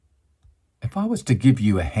If I was to give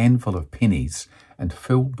you a handful of pennies and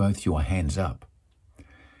fill both your hands up,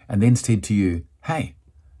 and then said to you, hey,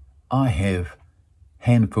 I have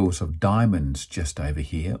handfuls of diamonds just over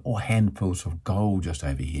here, or handfuls of gold just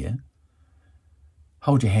over here,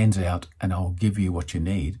 hold your hands out and I'll give you what you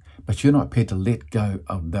need, but you're not prepared to let go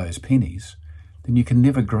of those pennies, then you can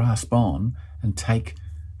never grasp on and take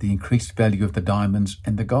the increased value of the diamonds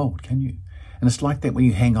and the gold, can you? And it's like that when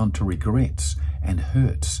you hang on to regrets and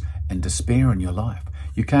hurts and despair in your life.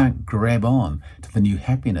 You can't grab on to the new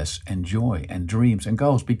happiness and joy and dreams and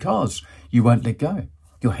goals because you won't let go.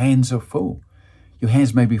 Your hands are full. Your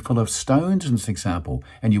hands may be full of stones, in this example,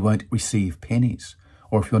 and you won't receive pennies.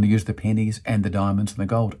 Or if you want to use the pennies and the diamonds and the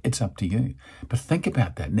gold, it's up to you. But think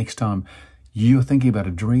about that next time you're thinking about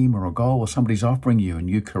a dream or a goal, or somebody's offering you a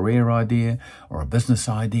new career idea or a business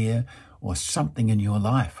idea or something in your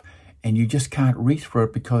life, and you just can't reach for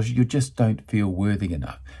it because you just don't feel worthy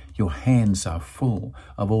enough. Your hands are full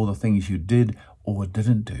of all the things you did or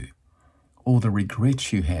didn't do, all the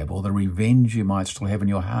regrets you have, all the revenge you might still have in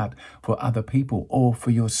your heart for other people or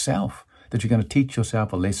for yourself, that you're going to teach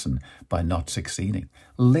yourself a lesson by not succeeding.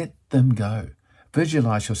 Let them go.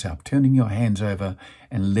 Visualize yourself turning your hands over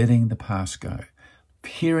and letting the past go,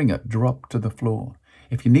 hearing it drop to the floor.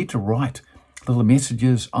 If you need to write little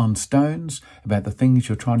messages on stones about the things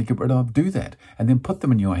you're trying to get rid of, do that, and then put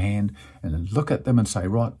them in your hand and then look at them and say,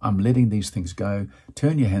 right, I'm letting these things go.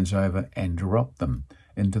 Turn your hands over and drop them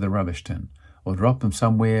into the rubbish tin, or drop them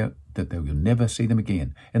somewhere that you'll never see them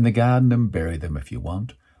again, in the garden, and bury them if you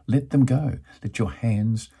want. Let them go. Let your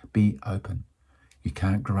hands be open. You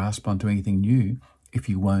can't grasp onto anything new if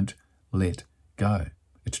you won't let go.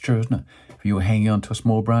 It's true, isn't it? If you were hanging onto a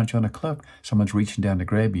small branch on a cliff, someone's reaching down to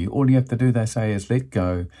grab you, all you have to do, they say, is let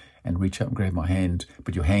go and reach up and grab my hand,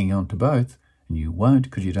 but you're hanging on to both, and you won't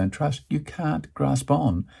because you don't trust. You can't grasp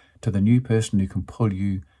on to the new person who can pull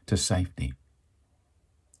you to safety.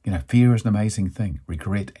 You know, fear is an amazing thing,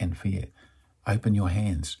 regret and fear. Open your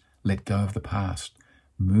hands, let go of the past,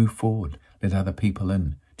 move forward, let other people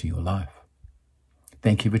in to your life.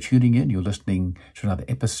 Thank you for tuning in. You're listening to another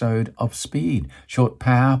episode of Speed, short,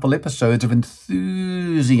 powerful episodes of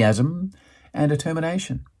enthusiasm and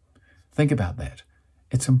determination. Think about that.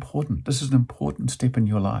 It's important. This is an important step in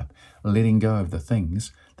your life, letting go of the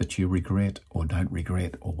things that you regret or don't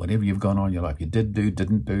regret, or whatever you've gone on in your life. You did do,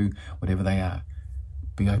 didn't do, whatever they are.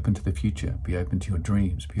 Be open to the future. Be open to your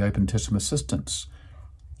dreams. Be open to some assistance.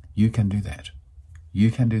 You can do that. You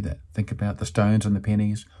can do that. Think about the stones and the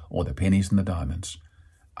pennies, or the pennies and the diamonds.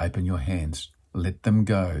 Open your hands. Let them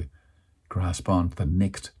go. Grasp on to the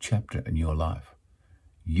next chapter in your life.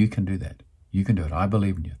 You can do that. You can do it. I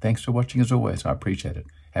believe in you. Thanks for watching as always. I appreciate it.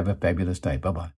 Have a fabulous day. Bye-bye.